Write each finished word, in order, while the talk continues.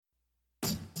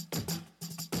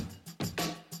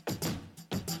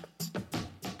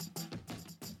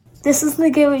This is the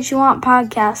Get What You Want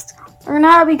podcast. Learn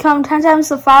how to become 10 times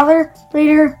the father,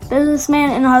 leader,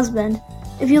 businessman, and husband.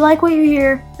 If you like what you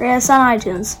hear, rate us on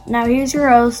iTunes. Now here's your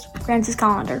host, Francis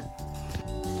Collender.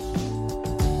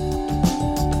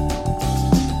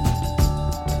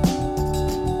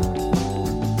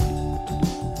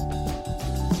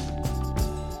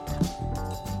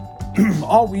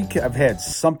 All week I've had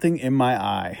something in my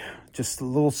eye, just a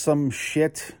little some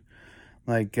shit.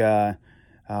 Like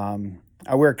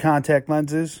I wear contact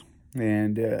lenses,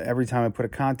 and every time I put a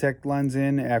contact lens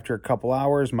in, after a couple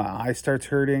hours, my eye starts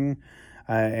hurting,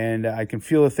 and I can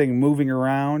feel the thing moving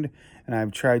around. And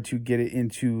I've tried to get it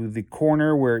into the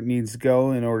corner where it needs to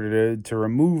go in order to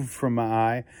remove from my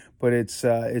eye, but it's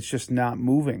just not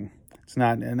moving. It's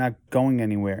not going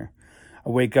anywhere. I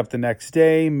wake up the next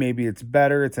day, maybe it's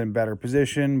better, it's in a better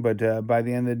position, but by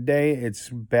the end of the day, it's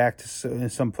back to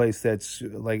some place that's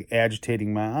like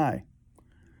agitating my eye.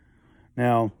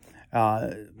 Now,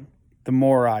 the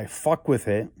more I fuck with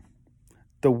it,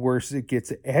 the worse it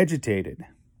gets agitated.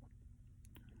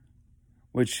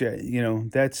 Which,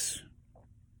 it's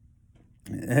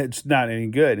not any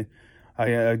good. By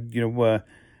the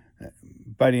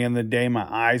end of the day, my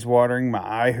eye's watering, my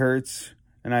eye hurts.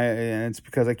 And it's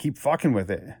because I keep fucking with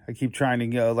it. I keep trying to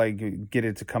get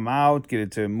it to come out, get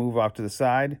it to move off to the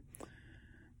side.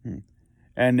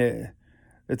 And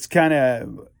it's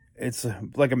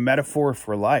like a metaphor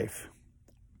for life.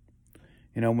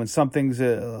 When something's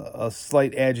a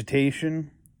slight agitation,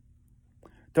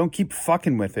 don't keep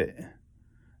fucking with it.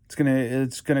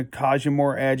 It's gonna cause you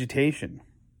more agitation.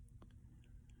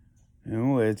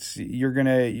 You're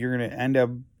gonna end up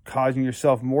causing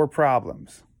yourself more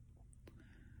problems.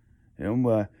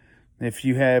 If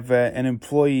you have an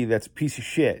employee that's a piece of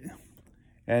shit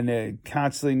and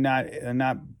constantly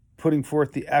not putting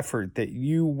forth the effort that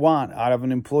you want out of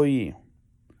an employee,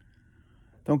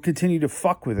 don't continue to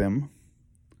fuck with him.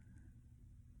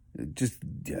 Just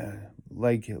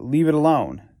leave it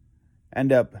alone.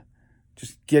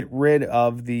 Just get rid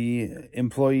of the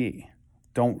employee.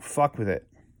 Don't fuck with it.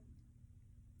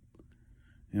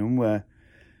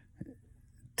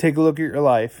 Take a look at your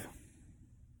life.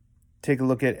 Take a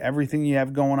look at everything you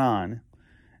have going on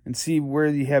and see where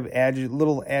you have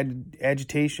little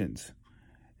agitations,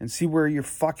 and see where you're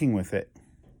fucking with it,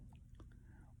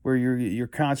 where you're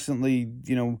constantly,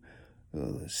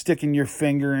 sticking your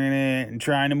finger in it and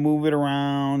trying to move it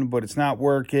around, but it's not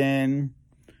working.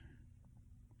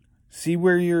 See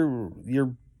where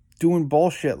you're doing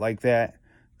bullshit like that,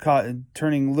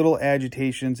 turning little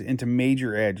agitations into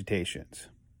major agitations.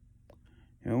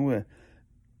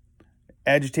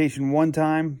 Agitation one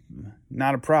time,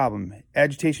 not a problem.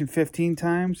 Agitation 15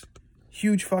 times,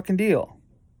 huge fucking deal.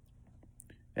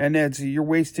 And you're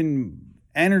wasting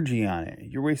energy on it.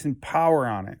 You're wasting power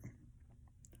on it.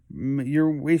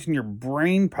 You're wasting your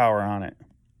brain power on it.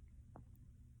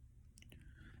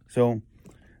 So,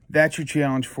 that's your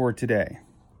challenge for today.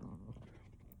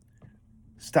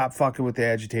 Stop fucking with the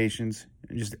agitations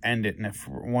and just end it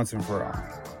once and for all.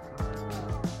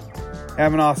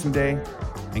 Have an awesome day.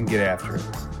 And get after it.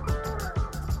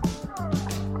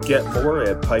 Get more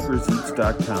at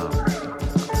piperseats.com.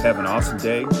 Have an awesome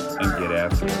day and get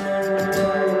after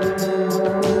it.